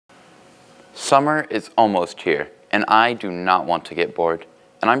Summer is almost here, and I do not want to get bored,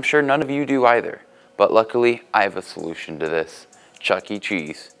 and I'm sure none of you do either. But luckily, I have a solution to this: Chuck E.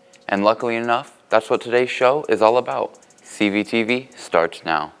 Cheese. And luckily enough, that's what today's show is all about. CVTV starts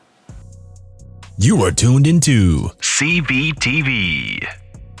now. You are tuned into CVTV.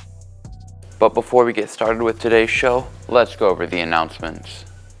 But before we get started with today's show, let's go over the announcements.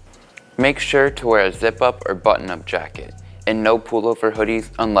 Make sure to wear a zip-up or button-up jacket, and no pullover hoodies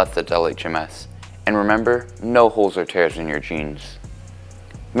unless it's LHMS. And remember, no holes or tears in your jeans.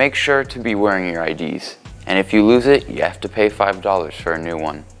 Make sure to be wearing your IDs, and if you lose it, you have to pay $5 for a new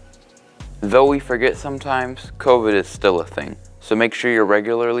one. Though we forget sometimes, COVID is still a thing, so make sure you're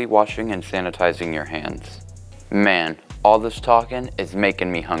regularly washing and sanitizing your hands. Man, all this talking is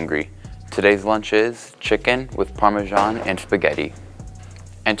making me hungry. Today's lunch is chicken with Parmesan and spaghetti.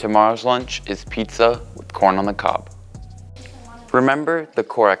 And tomorrow's lunch is pizza with corn on the cob. Remember the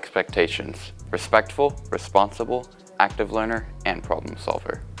core expectations: respectful, responsible, active learner, and problem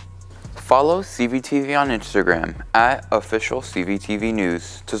solver. Follow CVTV on Instagram at official CVTV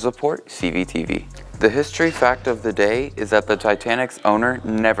News to support CVTV. The history fact of the day is that the Titanic's owner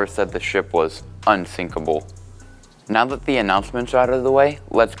never said the ship was unsinkable. Now that the announcements are out of the way,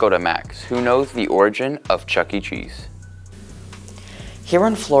 let's go to Max, who knows the origin of Chuck E. Cheese. Here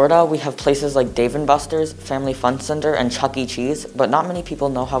in Florida, we have places like Dave & Buster's, Family Fun Center, and Chuck E. Cheese, but not many people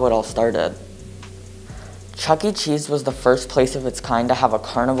know how it all started. Chuck E. Cheese was the first place of its kind to have a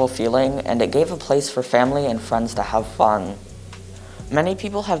carnival feeling, and it gave a place for family and friends to have fun. Many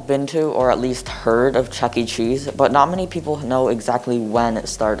people have been to or at least heard of Chuck E. Cheese, but not many people know exactly when it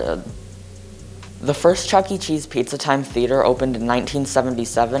started. The first Chuck E. Cheese Pizza Time Theater opened in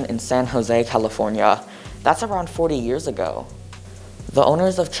 1977 in San Jose, California. That's around 40 years ago. The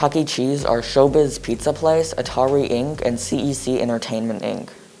owners of Chuck E. Cheese are Showbiz Pizza Place, Atari Inc., and CEC Entertainment Inc.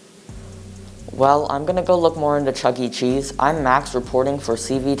 Well, I'm gonna go look more into Chuck E. Cheese. I'm Max reporting for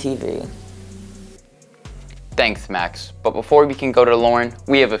CVTV. Thanks, Max. But before we can go to Lauren,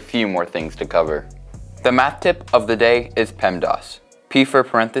 we have a few more things to cover. The math tip of the day is PEMDAS. P for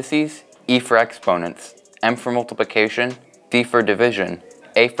parentheses, E for exponents, M for multiplication, D for division,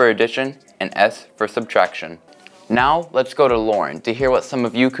 A for addition, and S for subtraction. Now, let's go to Lauren to hear what some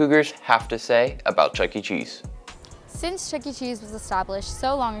of you Cougars have to say about Chuck E. Cheese. Since Chuck E. Cheese was established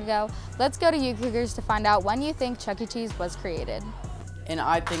so long ago, let's go to you Cougars to find out when you think Chuck E. Cheese was created. And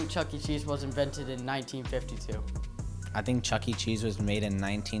I think Chuck E. Cheese was invented in 1952. I think Chuck E. Cheese was made in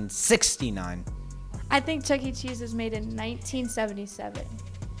 1969. I think Chuck E. Cheese was made in 1977.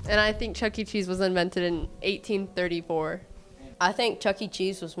 And I think Chuck E. Cheese was invented in 1834. I think Chuck E.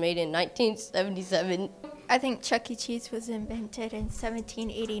 Cheese was made in 1977. I think Chuck E. Cheese was invented in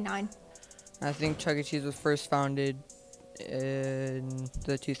 1789. I think Chuck E. Cheese was first founded in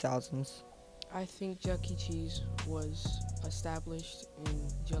the 2000s. I think Chuck E. Cheese was established in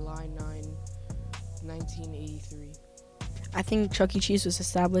July 9, 1983. I think Chuck E. Cheese was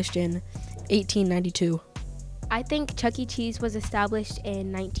established in 1892. I think Chuck E. Cheese was established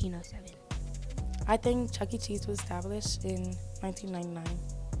in 1907. I think Chuck E. Cheese was established in 1999.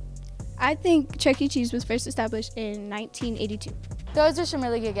 I think Chuck E. Cheese was first established in 1982. Those are some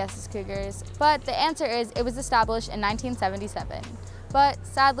really good guesses, Cougars, but the answer is it was established in 1977. But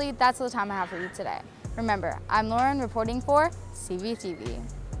sadly, that's all the time I have for you today. Remember, I'm Lauren reporting for CVTV.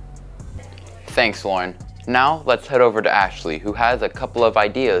 Thanks, Lauren. Now let's head over to Ashley, who has a couple of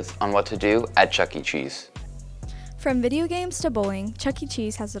ideas on what to do at Chuck E. Cheese. From video games to bowling, Chuck E.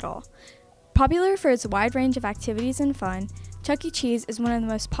 Cheese has it all. Popular for its wide range of activities and fun, Chuck E. Cheese is one of the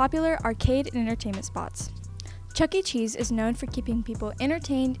most popular arcade and entertainment spots. Chuck E. Cheese is known for keeping people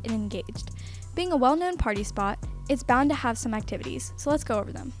entertained and engaged. Being a well-known party spot, it's bound to have some activities, so let's go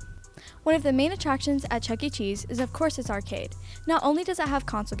over them. One of the main attractions at Chuck E. Cheese is of course its arcade. Not only does it have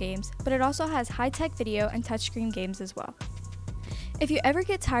console games, but it also has high-tech video and touchscreen games as well. If you ever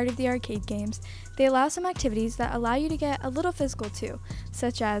get tired of the arcade games, they allow some activities that allow you to get a little physical too,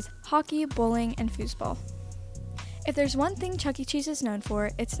 such as hockey, bowling, and foosball. If there's one thing Chuck E. Cheese is known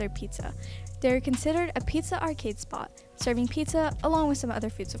for, it's their pizza. They're considered a pizza arcade spot, serving pizza along with some other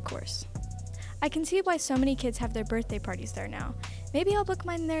foods of course. I can see why so many kids have their birthday parties there now. Maybe I'll book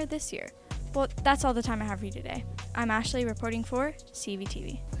mine there this year. Well, that's all the time I have for you today. I'm Ashley reporting for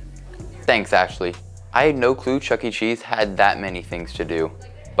CVTV. Thanks, Ashley. I had no clue Chuck E. Cheese had that many things to do.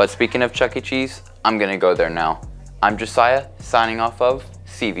 But speaking of Chuck E. Cheese, I'm gonna go there now. I'm Josiah, signing off of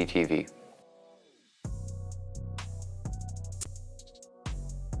CVTV.